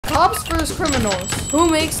Cops versus criminals. Who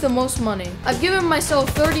makes the most money? I've given myself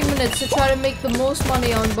 30 minutes to try to make the most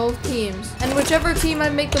money on both teams. And whichever team I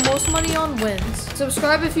make the most money on wins.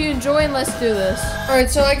 Subscribe if you enjoy and let's do this.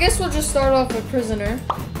 Alright, so I guess we'll just start off with prisoner.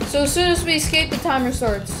 So as soon as we escape, the timer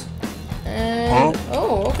starts. And...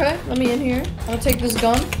 oh, okay. Let me in here. I'm gonna take this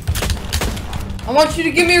gun. I want you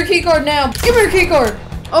to give me your key card now. Give me your key card.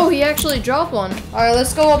 Oh, he actually dropped one. Alright,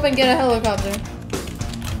 let's go up and get a helicopter.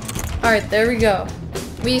 Alright, there we go.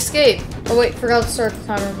 We escaped. Oh wait, forgot to start the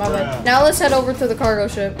timer. My bad. Now let's head over to the cargo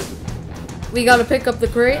ship. We gotta pick up the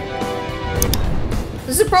crate.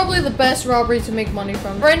 This is probably the best robbery to make money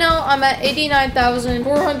from. Right now, I'm at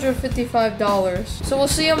 $89,455. So we'll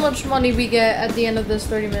see how much money we get at the end of this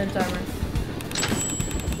 30-minute timer.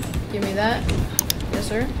 Give me that. Yes,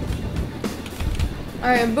 sir.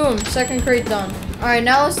 Alright, and boom. Second crate done. Alright,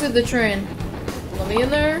 now let's do the train. Let me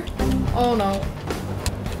in there. Oh, no.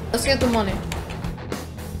 Let's get the money.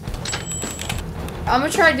 I'm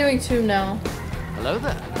gonna try doing 2 now. Hello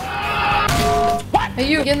there. What? Hey,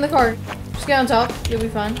 you, get in the car. Just get on top. You'll be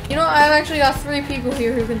fine. You know, I've actually got 3 people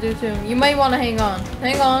here who can do 2. You might want to hang on.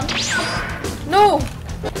 Hang on. No!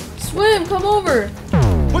 Swim, come over.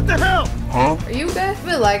 What the hell? Huh? Are you okay? A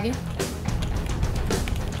bit laggy.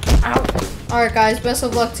 Ow. Alright, guys. Best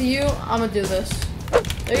of luck to you. I'm gonna do this.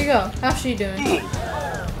 There you go. How's she doing?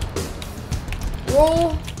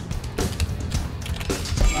 Roll.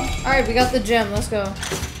 Alright, we got the gem. Let's go.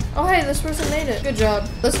 Oh, hey, this person made it. Good job.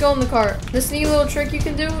 Let's go in the cart. This neat little trick you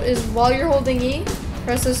can do is while you're holding E,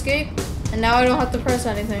 press escape. And now I don't have to press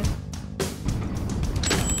anything.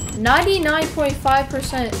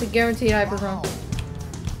 99.5% to guaranteed hyperchrome.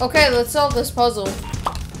 Okay, let's solve this puzzle.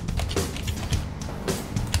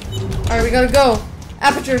 Alright, we gotta go.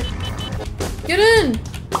 Aperture. Get in!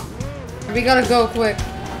 We gotta go quick.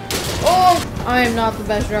 Oh! I am not the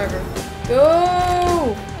best driver.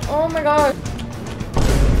 Go! Oh my god.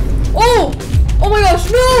 Oh! Oh my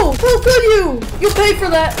gosh, no! How could you? You'll pay for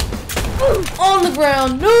that. On the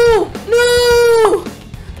ground. No! No!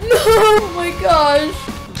 No! Oh my gosh.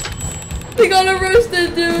 They got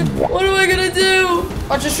arrested, dude. What am I gonna do?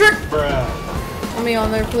 Watch a trick. Let me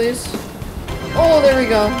on there, please. Oh, there we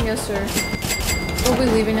go. Yes, sir. We'll be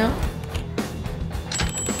leaving now.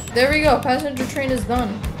 There we go. Passenger train is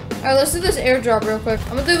done. Alright, let's do this airdrop real quick.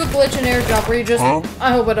 I'm gonna do the glitch in airdrop where you just...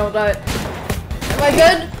 I hope I don't die. Am I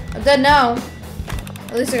dead? I'm dead now.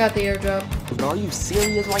 At least I got the airdrop. Are you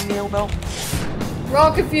serious right now, though?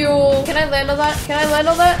 Rocket fuel. Can I land on that? Can I land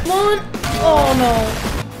on that? Come on. Oh, no.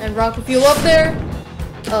 And rocket fuel up there.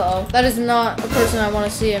 Uh-oh. That is not a person I want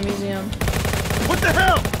to see at a museum. What the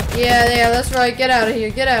hell? Yeah, that's right. Get out of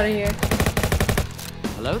here. Get out of here.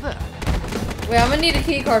 Hello there. Wait, I'm gonna need a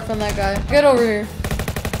key card from that guy. Get over here.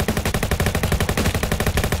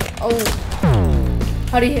 Oh.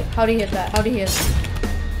 How'd he hit that? How'd he hit?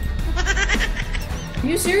 Are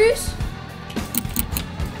you serious?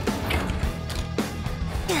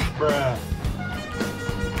 Bruh.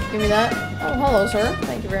 Give me that. Oh, hello, sir.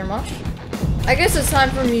 Thank you very much. I guess it's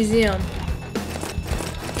time for a museum.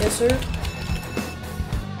 Yes, sir.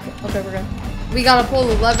 Okay, we're good. We gotta pull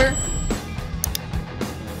the lever.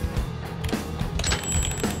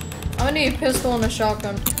 I'm gonna need a pistol and a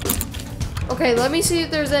shotgun. Okay, let me see if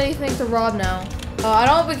there's anything to rob now. I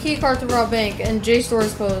don't have a key card to rob bank, and J store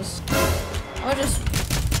is closed. I'll just...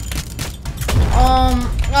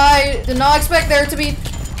 I did not expect there to be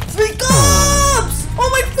 3 cops! Oh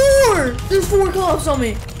my 4! There's 4 cops on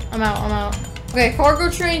me. I'm out. Okay, cargo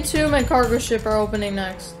train 2 and cargo ship are opening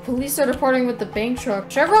next. Police are departing with the bank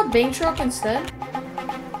truck. Should I rob bank truck instead?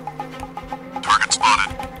 Target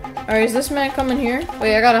spotted. Alright, is this man coming here?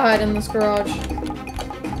 Wait, I gotta hide in this garage.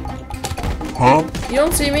 Huh? You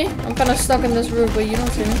don't see me? I'm kind of stuck in this roof, but you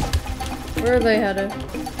don't see me. Where are they headed?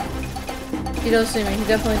 He does see me. He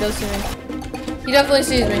definitely does see me. He definitely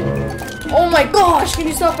sees me. Oh my gosh! Can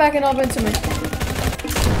you stop backing up into me?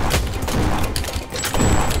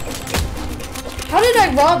 How did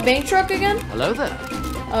I rob bank truck again? Hello there.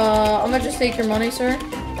 I'm gonna just take your money, sir.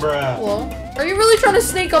 Bruh. Hello? Are you really trying to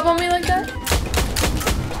sneak up on me like that?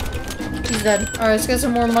 He's dead. Alright, let's get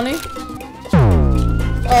some more money.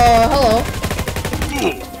 Hello.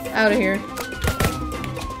 Out of here.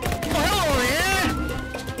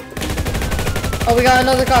 Oh, we got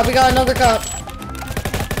another cop.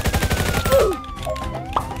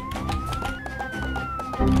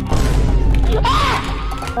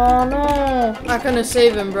 Oh no. I couldn't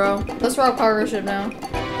save him, bro. Let's rob cargo ship now.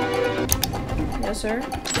 Yes, sir.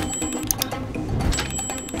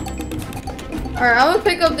 Alright, I'm gonna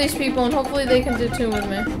pick up these people and hopefully they can do 2 with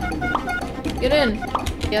me. Get in.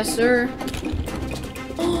 Yes, sir.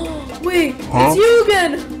 Oh, wait. It's you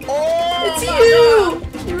again.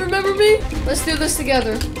 Let's do this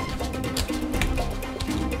together.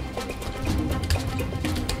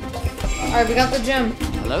 Alright, we got the gym.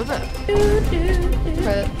 Hello there.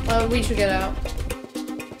 We should get out.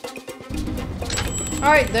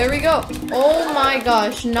 Alright, there we go. Oh my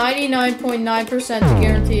gosh, 99.9%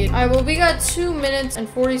 guaranteed. Alright, well, we got 2 minutes and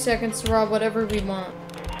 40 seconds to rob whatever we want.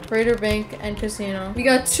 Freighter, bank, and casino. We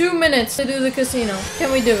got 2 minutes to do the casino.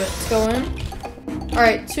 Can we do it? Let's go in.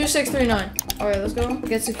 Alright, 2639. Alright, let's go.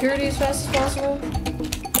 Get security as fast as possible.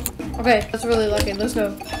 Okay, that's really lucky. Let's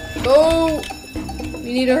go. Go!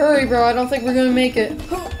 We need to hurry, bro. I don't think we're gonna make it.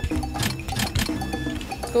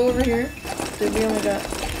 Let's go over here. Dude, we only got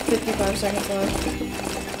 55 seconds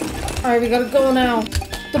left. Alright, we gotta go now.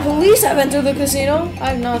 The police have entered the casino?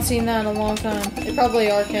 I have not seen that in a long time. They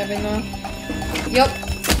probably are camping though. Yup.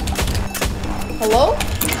 Hello?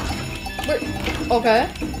 Where? Okay.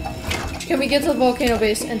 Can we get to the volcano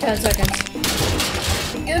base in 10 seconds?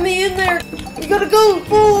 Get me in there! We gotta go!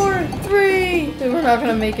 4, 3! Dude, we're not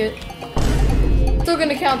gonna make it. Still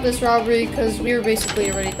gonna count this robbery because we were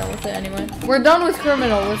basically already done with it anyway. We're done with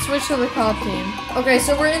criminal. Let's switch to the cop team. Okay,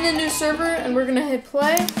 so we're in the new server and we're gonna hit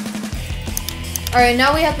play. Alright,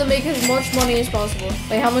 now we have to make as much money as possible.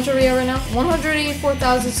 Wait, how much are we at right now?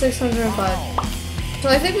 184,605. So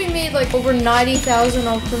I think we made like over 90,000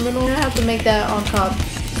 on criminal. We're gonna have to make that on cop.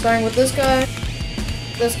 Starting with this guy.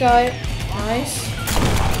 This guy. Nice.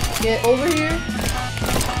 Get over here.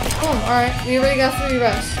 Boom, alright. We already got 3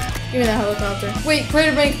 arrests. Give me that helicopter. Wait,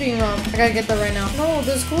 Freighter Bank's being robbed. I gotta get that right now. No,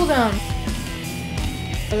 there's cooldown.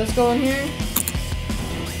 Okay, let's go in here.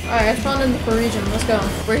 Alright, I spawned in the Parisian. Let's go.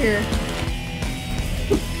 We're here.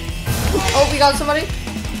 Oh, we got somebody.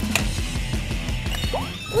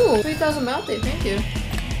 Ooh, 3,000 bounty. Thank you.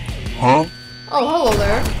 Huh? Oh, hello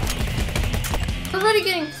there. We're already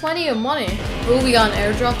getting plenty of money. Ooh, we got an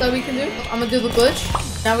airdrop that we can do. I'm gonna do the glitch.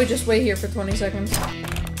 Now we just wait here for 20 seconds.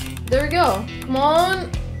 There we go. Come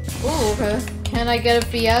on. Ooh, okay. Can I get a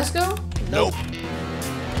fiasco? Nope.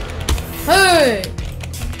 Hey!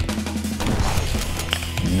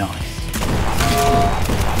 Nice.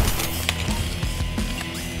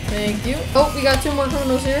 Thank you. Oh, we got 2 more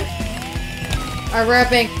criminals here. Alright, we're at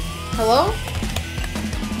bank. Hello?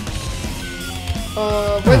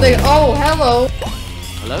 Where'd they? Oh, hello.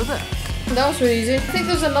 Hello there. That was pretty easy. I think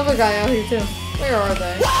there's another guy out here too. Where are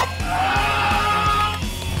they?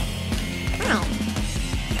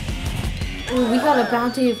 Ooh, we got a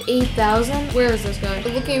bounty of 8,000. Where is this guy?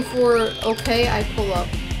 We're looking for. Okay, I pull up.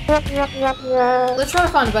 Let's try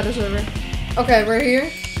to find a better server. Okay, we're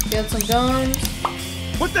here. Get some guns.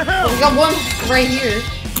 What the hell? We got one right here.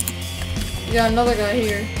 We got another guy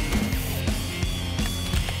here.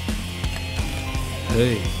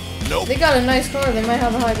 Hey. Nope. They got a nice car. They might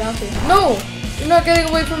have a high bounty. No! You're not getting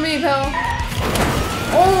away from me, pal.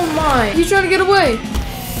 Oh my! He's trying to get away.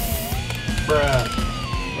 Bruh.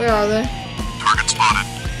 Where are they? Target spotted.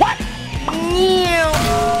 What?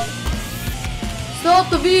 Stop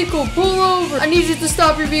the vehicle! Pull over! I need you to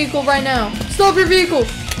stop your vehicle right now. Stop your vehicle!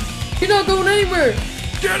 You're not going anywhere!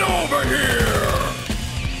 Get over here!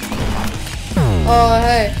 Oh,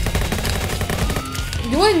 hey.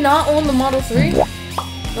 Do I not own the Model 3?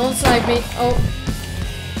 Don't snipe me. Oh.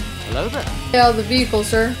 Hello there. Get out of the vehicle,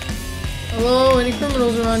 sir. Hello? Any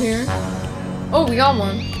criminals around here? Oh, we got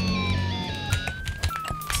one.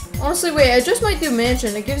 Honestly, wait. I just might do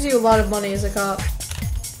mansion. It gives you a lot of money as a cop.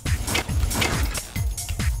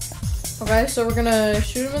 Okay, so we're gonna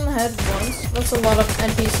shoot him in the head once. That's a lot of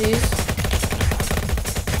NPCs.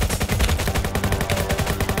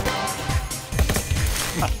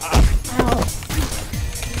 Ow.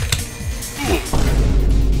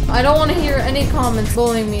 I don't want to hear any comments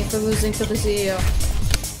bullying me for losing to the CEO.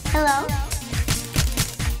 Hello?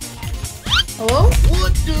 Hello?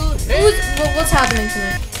 What the hell? What's happening to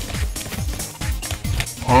me?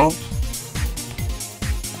 Huh?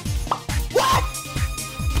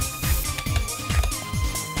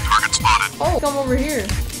 Oh, come over here.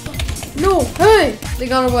 No, hey! They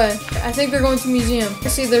got away. I think they're going to museum. I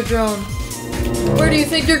see their drone. Where do you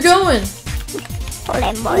think you're going?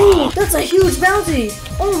 Ooh, that's a huge bounty!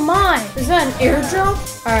 Oh my! Is that an airdrop?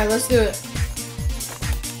 Alright, let's do it.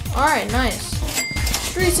 Alright, nice.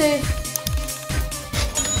 Street safe.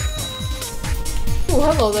 Oh,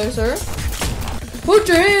 hello there, sir. Put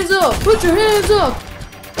your hands up! Put your hands up!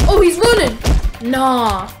 Oh, he's running!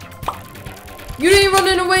 Nah. You ain't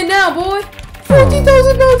running away now, boy!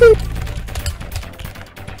 14,000 bounty!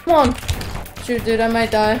 Come on. Shoot, dude, I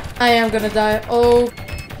might die. I am gonna die. Oh.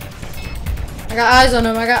 I got eyes on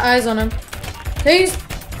him. I got eyes on him. He's...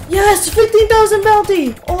 Yes! 15,000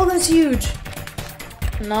 bounty! Oh, that's huge.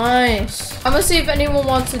 Nice. I'm gonna see if anyone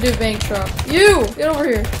wants to do bank truck. You! Get over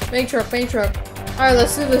here. Bank truck, bank truck. Alright,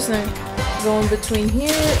 let's do this thing. Going between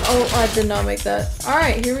here. Oh, I did not make that.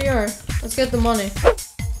 Alright, here we are. Let's get the money.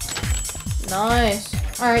 Nice.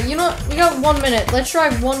 Alright, you know what? We got 1 minute. Let's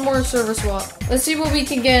try one more server swap. Let's see what we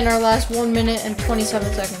can get in our last 1 minute and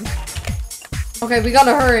 27 seconds. Okay, we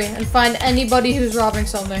gotta hurry and find anybody who's robbing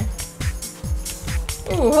something.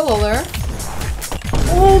 Ooh, hello there.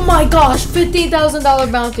 Oh my gosh,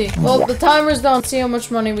 $15,000 bounty. Well, the timer's done. See how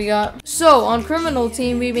much money we got. So, on criminal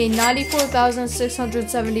team, we made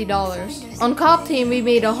 $94,670. On cop team, we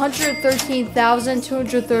made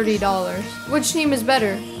 $113,230. Which team is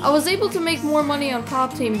better? I was able to make more money on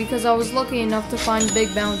cop team because I was lucky enough to find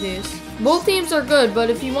big bounties. Both teams are good, but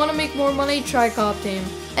if you want to make more money, try cop team.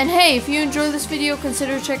 And hey, if you enjoyed this video,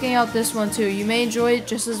 consider checking out this one too. You may enjoy it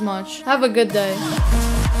just as much. Have a good day.